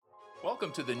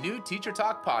Welcome to the New Teacher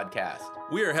Talk podcast.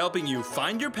 We are helping you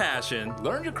find your passion,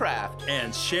 Learn your craft,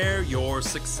 and share your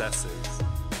successes.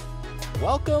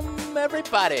 Welcome,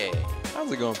 everybody.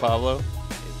 How's it going, Pablo?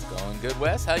 It's going good,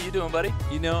 Wes. How you doing, buddy?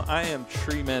 You know, I am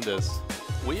tremendous.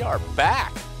 We are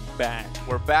back. Back.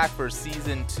 We're back for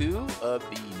season 2 of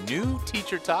the New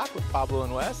Teacher Talk with Pablo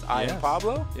and Wes. I am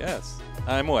Pablo. Yes.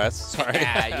 I'm Wes. Sorry.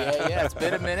 Yeah. It's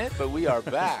been a minute, but we are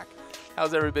back.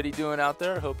 How's everybody doing out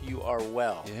there? Hope you are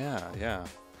well. Yeah.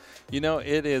 You know,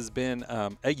 it has been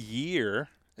a year.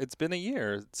 It's been a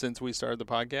year since we started the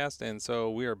podcast, and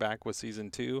so we are back with season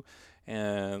 2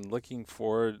 and looking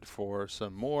forward for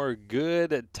some more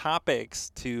good topics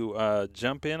to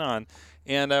jump in on.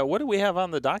 And what do we have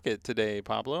on the docket today,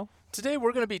 Pablo? Today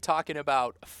we're going to be talking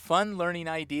about fun learning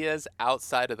ideas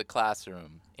outside of the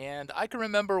classroom. And I can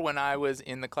remember when I was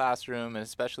in the classroom, and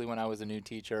especially when I was a new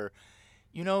teacher,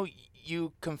 you know,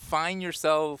 you confine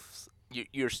yourself,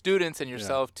 your students and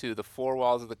yourself to the four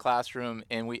walls of the classroom,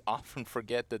 and we often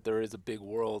forget that there is a big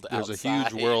world outside. There's a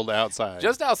huge world outside.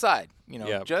 Just outside,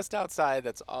 just outside.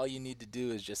 That's all you need to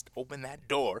do is just open that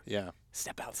door. Yeah.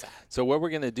 Step outside. So what we're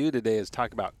going to do today is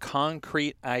talk about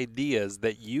concrete ideas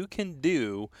that you can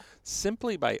do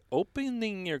simply by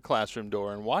opening your classroom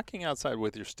door and walking outside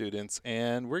with your students.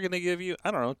 And we're going to give you,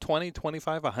 20,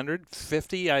 25,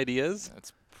 150 ideas.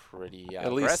 That's pretty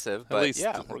aggressive, but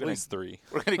at least 3.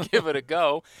 We're going to give it a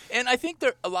go. And I think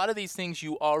a lot of these things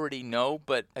you already know,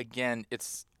 but again,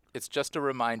 it's just a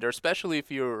reminder, especially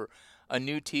if you're a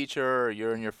new teacher or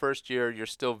you're in your first year, you're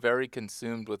still very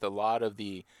consumed with a lot of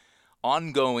the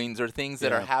ongoings or things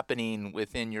that are happening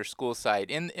within your school site.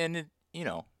 And it's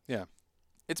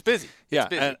busy. Yeah, it's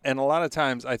busy. And a lot of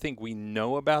times I think we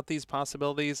know about these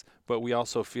possibilities, but we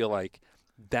also feel like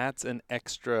that's an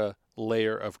extra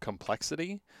layer of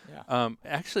complexity. Yeah.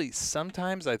 Actually,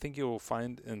 sometimes I think you will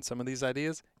find in some of these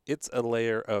ideas, it's a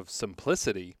layer of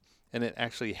simplicity, and it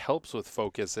actually helps with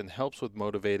focus and helps with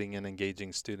motivating and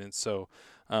engaging students. So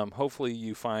hopefully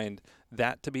you find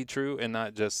that to be true and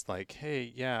not just like,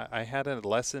 hey, yeah, I had a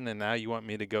lesson and now you want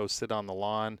me to go sit on the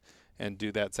lawn and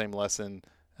do that same lesson,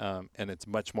 and it's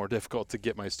much more difficult to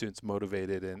get my students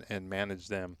motivated and manage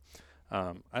them.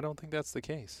 I don't think that's the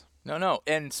case. No.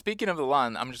 And speaking of the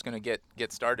lawn, I'm just going to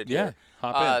get started here.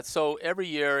 Hop in. So every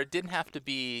year, it didn't have to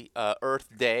be Earth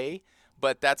Day,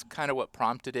 but that's kind of what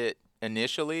prompted it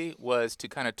initially, was to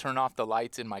kind of turn off the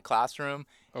lights in my classroom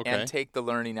and take the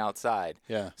learning outside.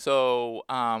 Yeah. So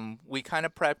we kind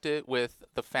of prepped it with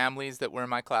the families that were in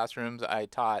my classrooms. I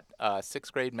taught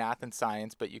 6th grade math and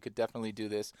science, but you could definitely do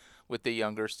this with the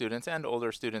younger students and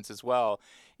older students as well,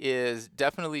 is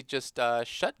definitely just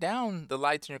shut down the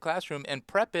lights in your classroom and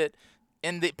prep it.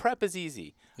 And the prep is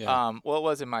easy. Yeah. It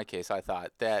was in my case, I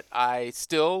thought, that I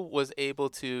still was able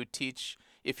to teach.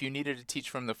 If you needed to teach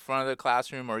from the front of the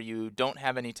classroom or you don't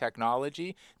have any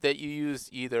technology, that you use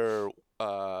either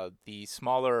the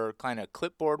smaller kind of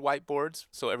clipboard whiteboards,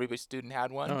 so every student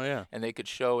had one, and they could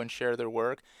show and share their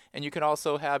work. And you could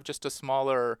also have just a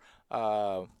smaller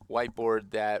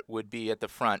whiteboard that would be at the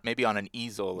front, maybe on an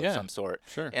easel of some sort.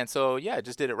 Sure. And so, I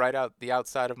just did it right out the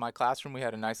outside of my classroom. We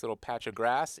had a nice little patch of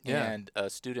grass, and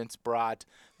students brought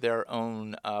their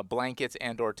own blankets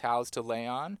and or towels to lay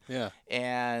on. Yeah.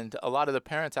 And a lot of the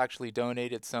parents actually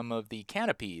donated some of the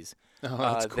canopies. Oh,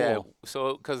 that's cool.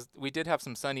 So, because we did have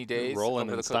some sunny days. Rolling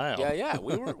in style. Yeah.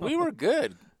 We were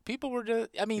good. People were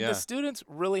just, the students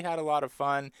really had a lot of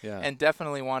fun and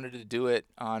definitely wanted to do it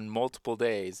on multiple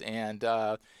days. And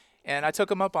I took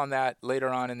them up on that later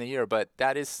on in the year. But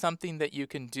that is something that you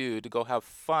can do to go have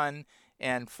fun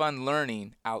and fun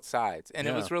learning outside. And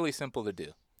it was really simple to do.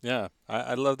 Yeah,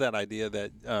 I love that idea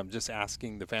that just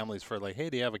asking the families for like, hey,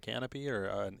 do you have a canopy or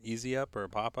an easy up or a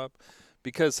pop up?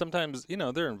 Because sometimes,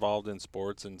 they're involved in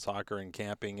sports and soccer and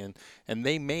camping, and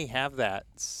they may have that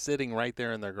sitting right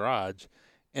there in their garage.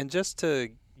 And just to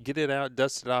get it out,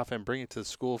 dust it off, and bring it to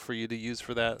school for you to use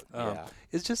for that,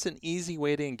 it's just an easy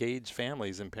way to engage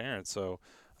families and parents. So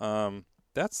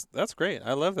that's great.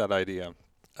 I love that idea.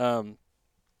 I'm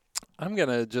going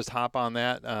to just hop on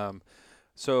that.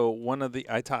 So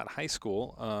I taught high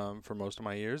school for most of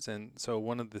my years, and so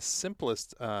one of the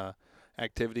simplest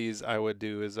activities I would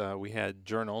do is we had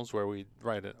journals where we'd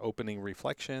write an opening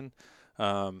reflection,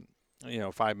 5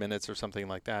 minutes or something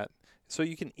like that. So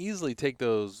you can easily take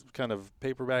those kind of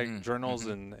paperback journals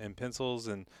and pencils,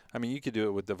 and you could do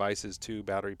it with devices too,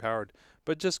 battery powered,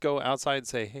 but just go outside and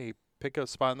say, hey, pick a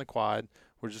spot in the quad.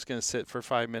 We're just going to sit for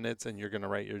 5 minutes and you're going to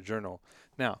write your journal.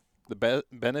 Now, the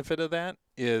benefit of that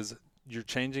is you're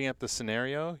changing up the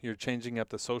scenario, you're changing up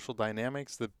the social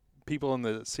dynamics. The people in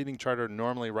the seating chart are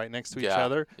normally right next to each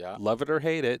other, love it or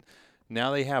hate it.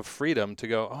 Now they have freedom to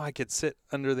go, oh, I could sit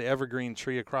under the evergreen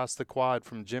tree across the quad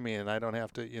from Jimmy and I don't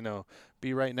have to,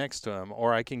 be right next to him.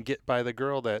 Or I can get by the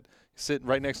girl that sit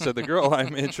right next to the girl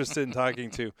I'm interested in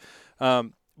talking to.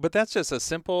 But that's just a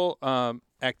simple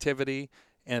activity,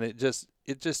 and it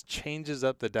just changes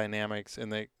up the dynamics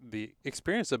and the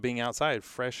experience of being outside,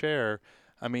 fresh air.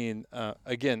 I mean,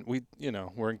 again,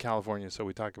 we're in California, so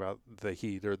we talk about the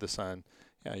heat or the sun.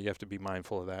 Yeah, you have to be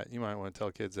mindful of that. You might want to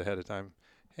tell kids ahead of time,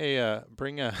 hey,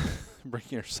 bring bring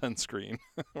your sunscreen.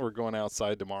 We're going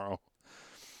outside tomorrow.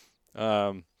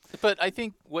 But I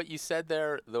think what you said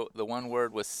there, the one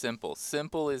word was simple.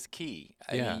 Simple is key.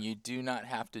 I Yeah. mean, you do not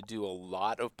have to do a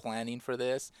lot of planning for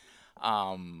this.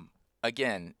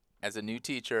 Again, as a new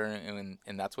teacher,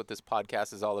 and that's what this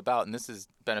podcast is all about, and this is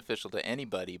beneficial to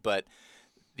anybody, but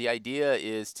the idea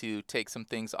is to take some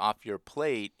things off your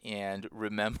plate and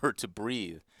remember to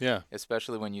breathe. Yeah.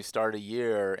 Especially when you start a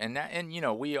year, and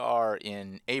we are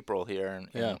in April here,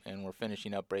 and we're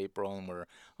finishing up April, and we're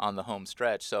on the home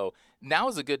stretch. So now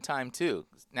is a good time too.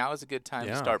 Now is a good time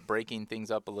to start breaking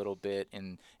things up a little bit,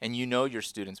 and your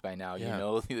students by now. Yeah.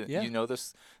 You know the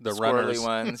The squirrely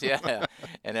runners. ones,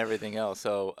 and everything else.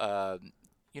 So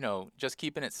just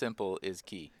keeping it simple is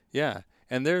key. Yeah,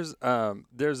 and there's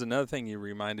another thing you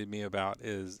reminded me about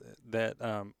is that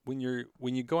when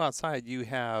you go outside, you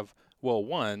have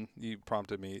one, you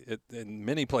prompted me. In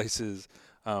many places,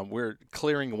 we're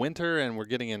clearing winter and we're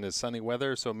getting into sunny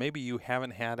weather, so maybe you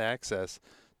haven't had access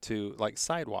to like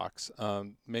sidewalks.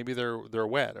 Maybe they're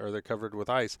wet or they're covered with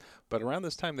ice, but around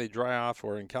this time they dry off.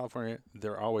 Or in California,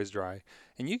 they're always dry,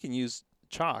 and you can use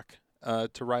chalk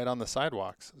to write on the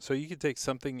sidewalks. So you could take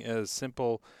something as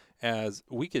simple as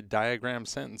we could diagram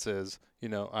sentences.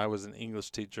 I was an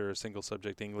English teacher, a single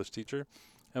subject English teacher,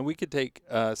 and we could take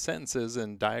sentences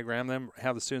and diagram them,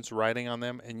 have the students writing on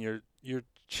them, and you're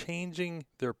changing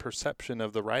their perception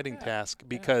of the writing task,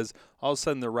 because all of a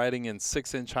sudden they're writing in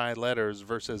 6-inch high letters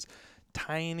versus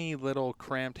tiny little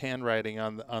cramped handwriting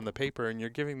on the paper, and you're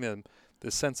giving them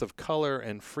the sense of color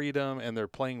and freedom, and they're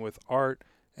playing with art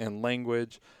and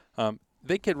language.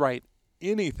 They could write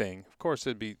anything. Of course,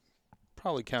 it'd be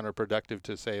probably counterproductive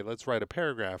to say, let's write a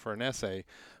paragraph or an essay,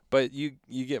 but you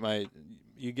get my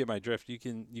drift. You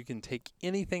can take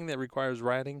anything that requires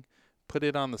writing, put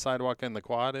it on the sidewalk and the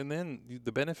quad, and then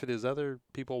the benefit is other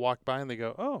people walk by and they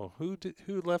go, oh, who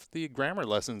left the grammar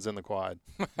lessons in the quad?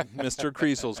 Mr.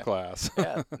 Creasel's class.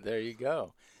 Yeah, there you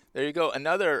go. There you go.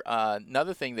 Another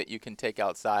thing that you can take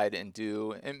outside and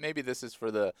do, and maybe this is for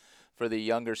the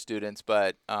younger students,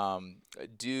 but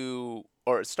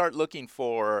start looking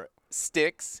for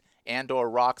sticks and or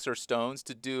rocks or stones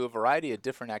to do a variety of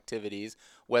different activities,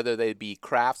 whether they be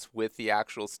crafts with the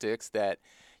actual sticks that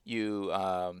you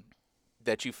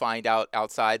find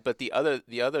outside. But the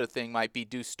other thing might be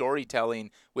do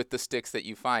storytelling with the sticks that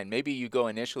you find. Maybe you go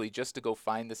initially just to go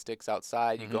find the sticks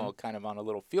outside. You go kind of on a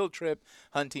little field trip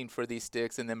hunting for these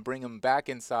sticks, and then bring them back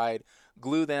inside,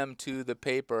 glue them to the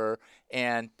paper,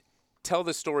 and tell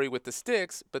the story with the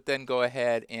sticks. But then go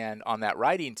ahead and, on that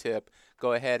writing tip,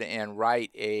 go ahead and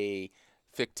write a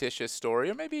fictitious story,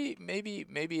 or maybe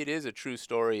it is a true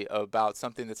story about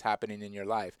something that's happening in your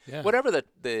life. Yeah. Whatever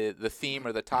the theme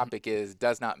or the topic is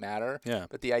does not matter. Yeah.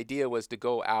 But the idea was to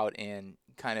go out and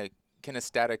kind of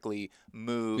kinesthetically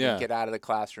move and get out of the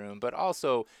classroom, but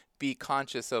also be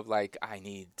conscious of, like, I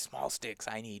need small sticks,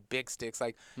 I need big sticks.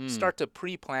 Like, start to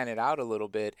pre-plan it out a little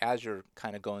bit as you're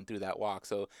kind of going through that walk.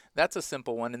 So that's a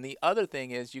simple one. And the other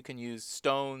thing is you can use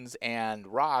stones and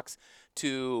rocks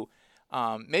to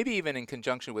maybe even in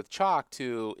conjunction with chalk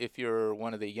to, if you're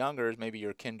one of the youngers, maybe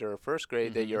you're kinder or first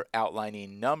grade, that you're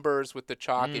outlining numbers with the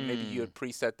chalk, and maybe you would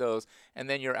preset those, and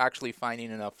then you're actually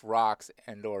finding enough rocks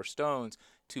and or stones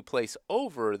to place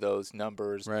over those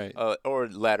numbers, Right. Or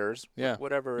letters, Yeah.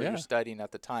 whatever Yeah. you're studying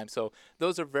at the time. So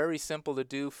those are very simple to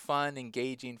do, fun,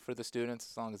 engaging for the students,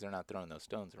 as long as they're not throwing those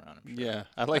stones around. I'm sure. Yeah,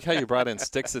 I like how you brought in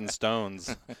sticks and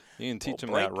stones. You can teach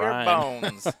them Break that your rhyme.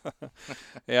 bones.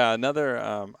 Yeah, another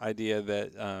idea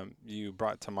that you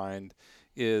brought to mind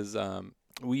is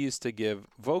we used to give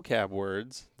vocab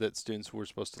words that students were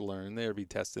supposed to learn. They would be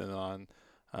tested on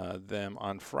them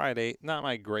on Friday. Not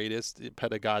my greatest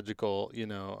pedagogical,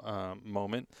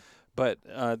 moment, but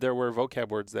there were vocab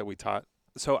words that we taught.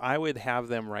 So I would have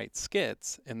them write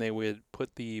skits, and they would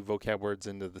put the vocab words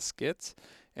into the skits.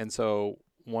 And so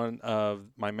one of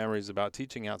my memories about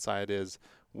teaching outside is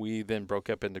we then broke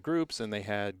up into groups, and they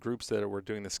had groups that were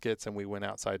doing the skits, and we went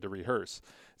outside to rehearse.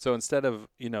 So instead of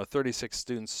 36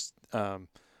 students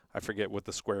I forget what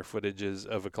the square footage is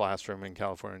of a classroom in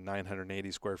California,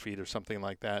 980 square feet or something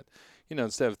like that.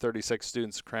 Instead of 36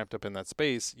 students cramped up in that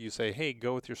space, you say, hey,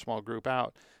 go with your small group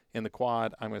out in the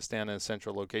quad. I'm going to stand in a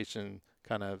central location,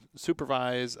 kind of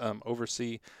supervise,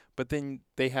 oversee, but then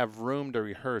they have room to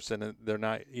rehearse, and they're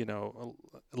not,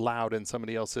 loud in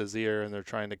somebody else's ear, and they're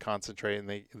trying to concentrate,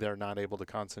 and they're not able to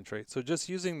concentrate. So just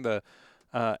using the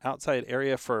outside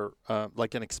area for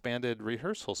like an expanded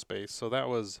rehearsal space. So that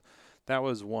was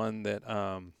one that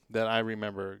that I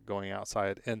remember going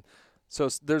outside. And so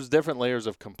there's different layers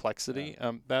of complexity.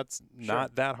 That's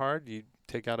not that hard. You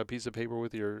take out a piece of paper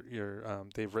with your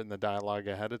they've written the dialogue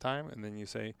ahead of time, and then you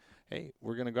say, hey,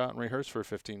 we're going to go out and rehearse for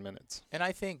 15 minutes. And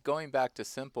I think going back to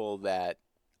simple, that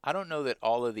I don't know that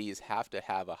all of these have to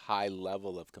have a high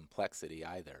level of complexity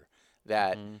either.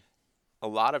 That a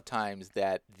lot of times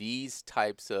that these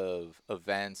types of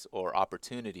events or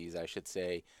opportunities, I should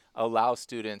say, allow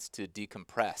students to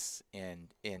decompress and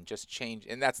just change.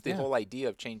 And that's the whole idea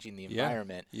of changing the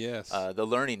environment, the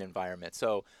learning environment.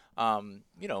 So,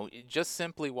 just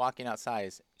simply walking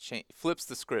outside flips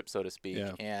the script, so to speak.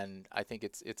 Yeah. And I think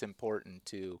it's important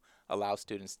to allow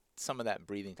students some of that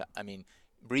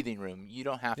breathing room. You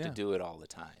don't have to do it all the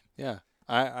time. Yeah.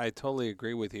 I totally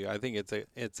agree with you. I think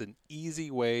it's an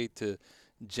easy way to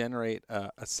generate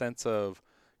a sense of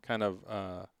kind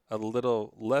of a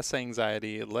little less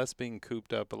anxiety, less being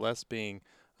cooped up, less being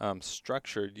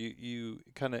structured. You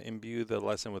kind of imbue the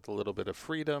lesson with a little bit of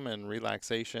freedom and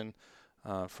relaxation,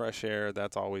 fresh air.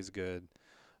 That's always good.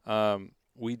 I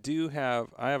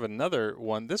have another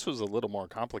one. This was a little more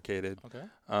complicated. Okay.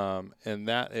 And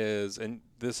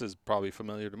this is probably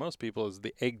familiar to most people, is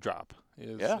the egg drop.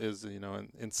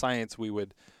 In science we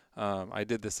would, I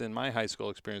did this in my high school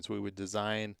experience, we would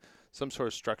design some sort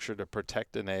of structure to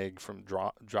protect an egg from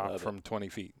drop from 20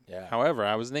 feet. Yeah. However,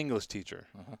 I was an English teacher.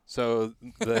 So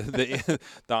the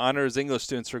honors English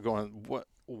students were going,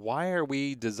 why are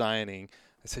we designing?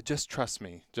 I said, just trust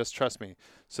me.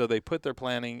 So they put their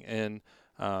planning in,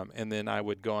 and then I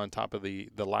would go on top of the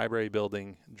library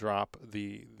building, drop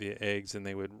the eggs, and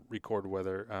they would record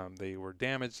whether they were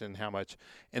damaged and how much.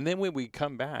 And then when we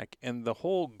come back, and the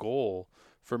whole goal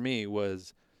for me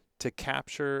was to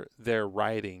capture their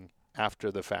writing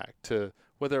after the fact, to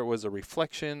whether it was a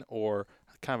reflection or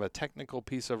kind of a technical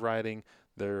piece of writing,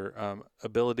 their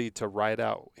ability to write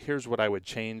out, here's what I would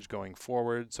change going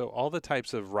forward. So all the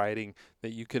types of writing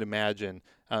that you could imagine,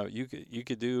 you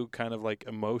could do kind of like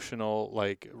emotional,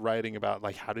 like writing about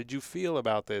like, how did you feel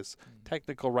about this?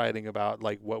 Technical writing about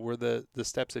like, what were the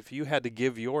steps if you had to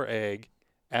give your egg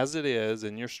as it is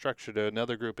in your structure to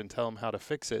another group and tell them how to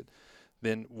fix it,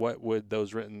 then what would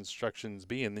those written instructions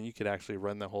be? And then you could actually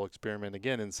run the whole experiment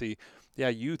again and see,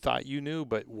 you thought you knew,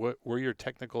 but were your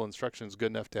technical instructions good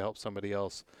enough to help somebody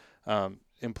else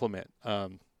implement?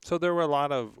 So there were a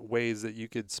lot of ways that you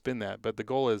could spin that, but the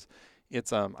goal is,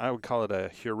 I would call it a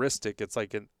heuristic. It's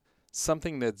like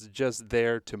something that's just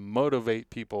there to motivate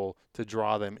people to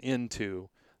draw them into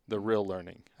the real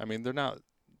learning. I mean, they're not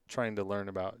trying to learn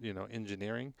about,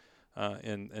 engineering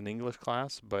in an English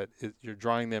class, but you're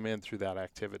drawing them in through that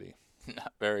activity.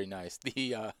 Very nice.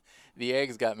 The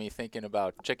eggs got me thinking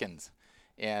about chickens.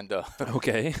 And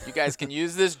okay, you guys can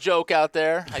use this joke out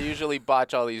there. I usually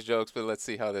botch all these jokes, but let's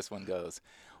see how this one goes.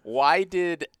 Why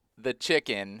did the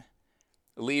chicken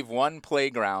leave one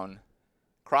playground,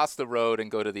 cross the road,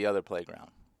 and go to the other playground?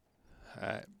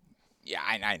 Yeah,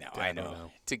 I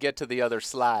know. To get to the other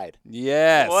slide.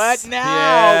 Yes. What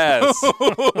now?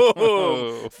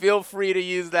 Yes. Feel free to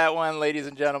use that one, ladies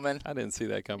and gentlemen. I didn't see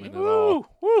that coming at all.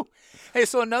 Woo. Hey,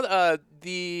 so another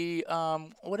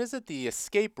what is it? The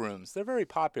escape rooms. They're very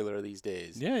popular these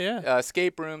days. Yeah.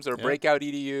 Escape rooms or breakout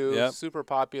EDU. Yep. Super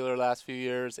popular last few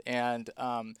years. And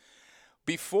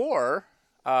before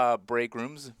break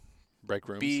rooms. Break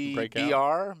rooms.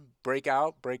 Break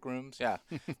rooms, yeah.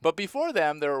 But before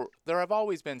them, there have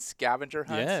always been scavenger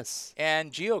hunts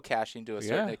and geocaching to a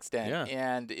certain extent. Yeah.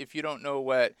 And if you don't know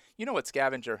what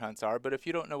scavenger hunts are, but if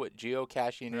you don't know what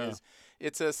geocaching is,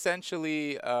 it's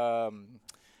essentially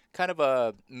kind of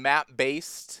a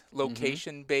map-based,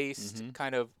 location-based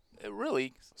kind of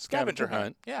really scavenger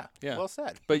hunt. Yeah, well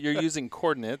said. But you're using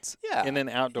coordinates in an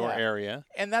outdoor area.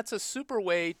 And that's a super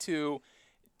way to,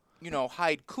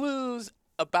 hide clues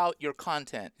about your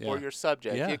content or your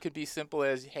subject. It could be simple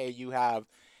as, hey, you have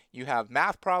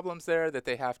math problems there that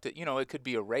they have to, it could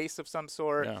be a race of some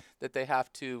sort that they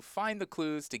have to find the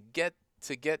clues to get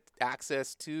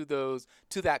access to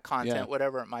that content,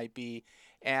 whatever it might be.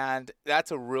 And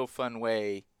that's a real fun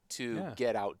way to Yeah.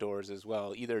 get outdoors as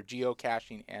well, either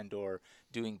geocaching and or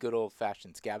doing good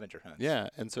old-fashioned scavenger hunts. Yeah,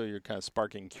 and so you're kind of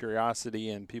sparking curiosity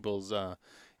and people's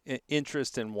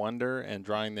interest and wonder, and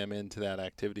drawing them into that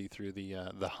activity through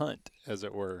the hunt, as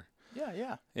it were.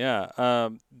 Yeah. Yeah,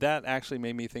 that actually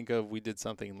made me think of, we did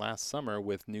something last summer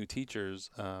with new teachers.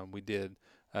 We did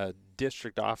a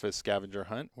district office scavenger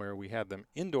hunt where we had them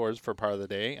indoors for part of the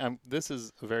day. This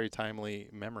is a very timely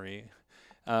memory.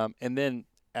 And then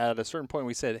at a certain point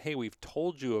we said, hey, we've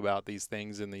told you about these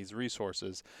things and these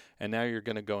resources, and now you're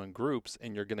going to go in groups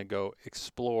and you're going to go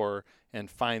explore and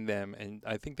find them. And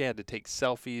I think they had to take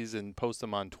selfies and post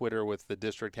them on Twitter with the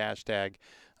district hashtag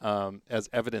as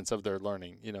evidence of their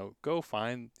learning. Go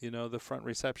find, the front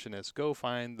receptionist, go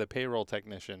find the payroll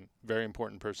technician, very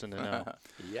important person to know.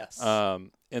 Yes.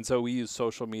 And so we use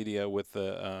social media with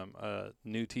the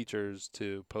new teachers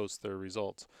to post their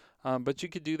results. But you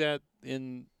could do that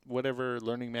in whatever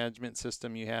learning management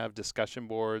system you have, discussion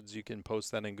boards. You can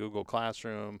post that in Google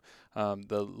Classroom.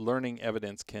 The learning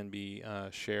evidence can be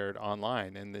shared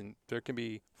online, and then there can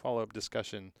be follow-up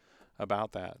discussion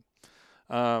about that.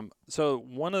 So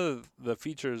one of the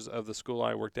features of the school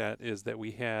I worked at is that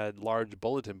we had large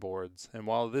bulletin boards. And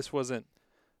while this wasn't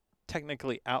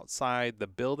technically outside the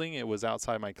building, it was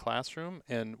outside my classroom,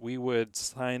 and we would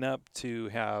sign up to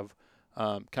have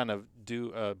kind of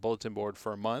do a bulletin board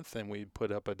for a month, and we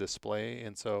put up a display.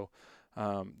 And so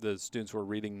the students were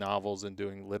reading novels and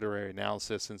doing literary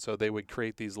analysis, and so they would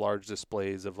create these large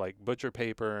displays of like butcher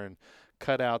paper and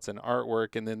cutouts and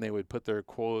artwork, and then they would put their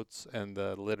quotes and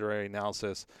the literary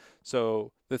analysis.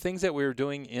 So the things that we were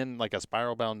doing in like a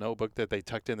spiral bound notebook that they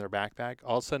tucked in their backpack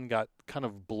all of a sudden got kind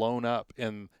of blown up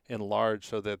in large,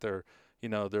 so that their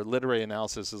literary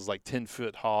analysis is like 10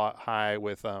 foot high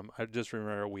with, I just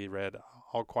remember we read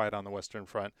All Quiet on the Western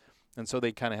Front. And so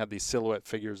they kind of had these silhouette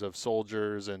figures of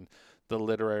soldiers and the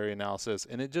literary analysis.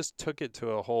 And it just took it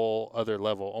to a whole other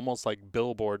level, almost like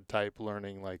billboard type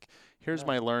learning. Like, here's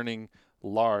my learning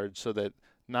large, so that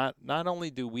not only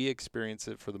do we experience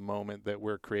it for the moment that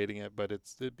we're creating it, but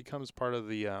it becomes part of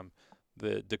the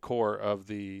decor of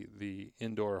the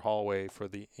indoor hallway for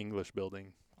the English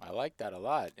building. I like that a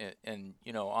lot. And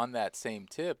on that same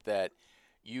tip, that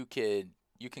you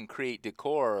can create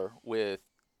decor with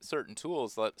certain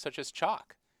tools such as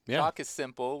chalk. Yeah. Chalk is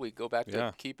simple. We go back to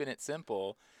Yeah. keeping it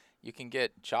simple. You can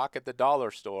get chalk at the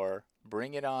dollar store,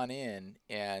 bring it on in,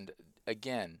 and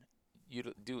again,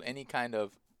 you do any kind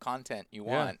of content you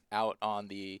want out on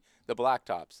the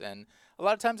blacktops. And a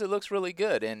lot of times it looks really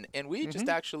good. And we just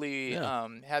actually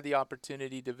had the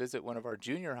opportunity to visit one of our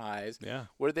junior highs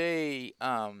where they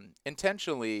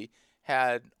intentionally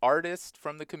had artists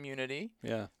from the community,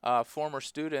 former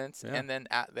students, and then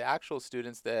the actual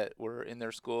students that were in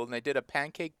their school. And they did a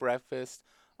pancake breakfast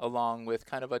along with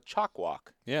kind of a chalk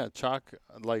walk. Yeah, chalk,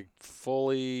 like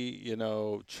fully,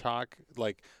 chalk,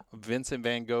 like Vincent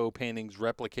van Gogh paintings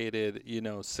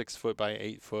replicated, 6 foot by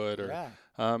 8 foot.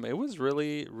 It was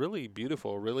really, really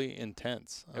beautiful, really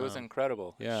intense. It was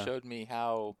incredible. Yeah. It showed me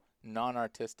how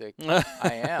non-artistic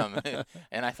I am,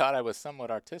 and I thought I was somewhat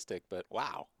artistic, but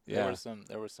wow, there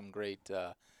was some great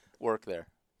work there.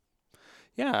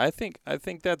 Yeah, I think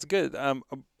that's good.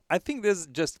 I think this is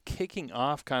just kicking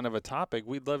off kind of a topic.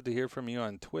 We'd love to hear from you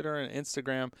on Twitter and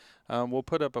Instagram. We'll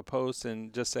put up a post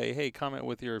and just say, hey, comment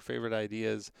with your favorite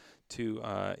ideas to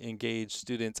engage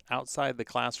students outside the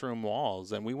classroom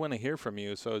walls. And we want to hear from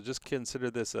you. So just consider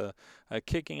this a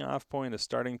kicking off point, a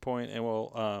starting point,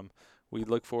 and we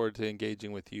look forward to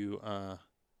engaging with you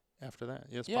after that.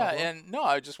 Yes, yeah, Pablo? and no,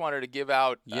 I just wanted to give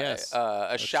out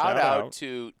a shout out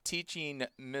to Teaching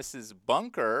Mrs.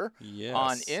 Bunker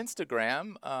on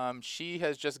Instagram. She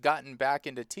has just gotten back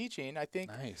into teaching. I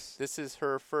think this is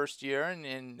her first year,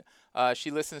 and she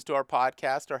listens to our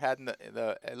podcast, or had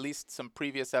at least some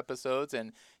previous episodes,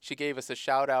 and she gave us a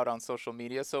shout out on social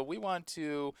media. So we want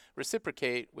to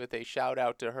reciprocate with a shout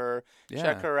out to her.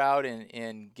 Check her out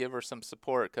and give her some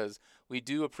support, because we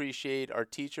do appreciate our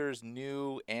teachers,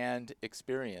 new and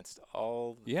experienced.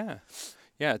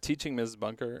 Teaching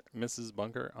Mrs.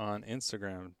 Bunker on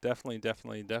Instagram.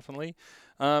 Definitely.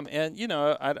 And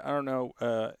I don't know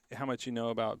how much you know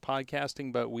about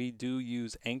podcasting, but we do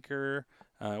use Anchor,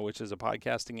 which is a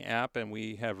podcasting app, and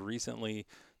we have recently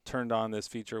turned on this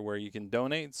feature where you can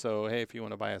donate. So hey, if you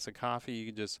want to buy us a coffee, you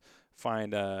can just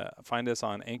find us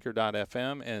on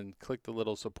anchor.fm and click the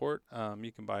little support.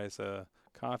 You can buy us a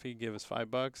coffee, give us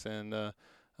 $5, and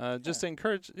just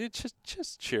encourage it.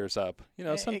 Just cheers up.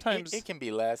 Sometimes it can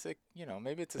be less.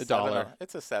 Maybe it's $1.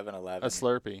 It's a 7-Eleven. A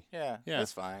Slurpee. Yeah,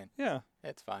 it's fine. Yeah,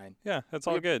 it's fine. Yeah, that's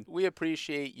all good. We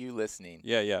appreciate you listening.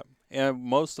 Yeah. And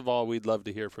most of all, we'd love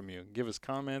to hear from you. Give us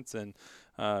comments and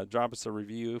drop us a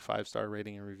review, 5-star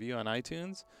rating and review on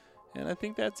iTunes. And I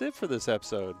think that's it for this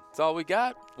episode. That's all we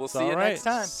got. We'll see you next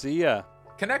time. See ya.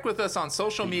 Connect with us on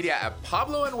social media at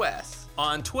Pablo and Wes.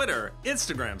 On Twitter,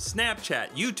 Instagram,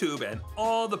 Snapchat, YouTube, and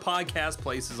all the podcast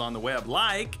places on the web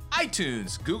like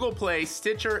iTunes, Google Play,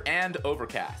 Stitcher, and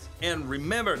Overcast. And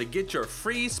remember to get your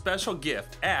free special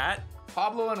gift at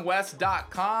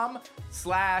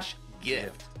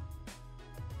PabloandWes.com/gift.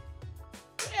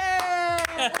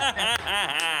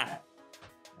 Yay!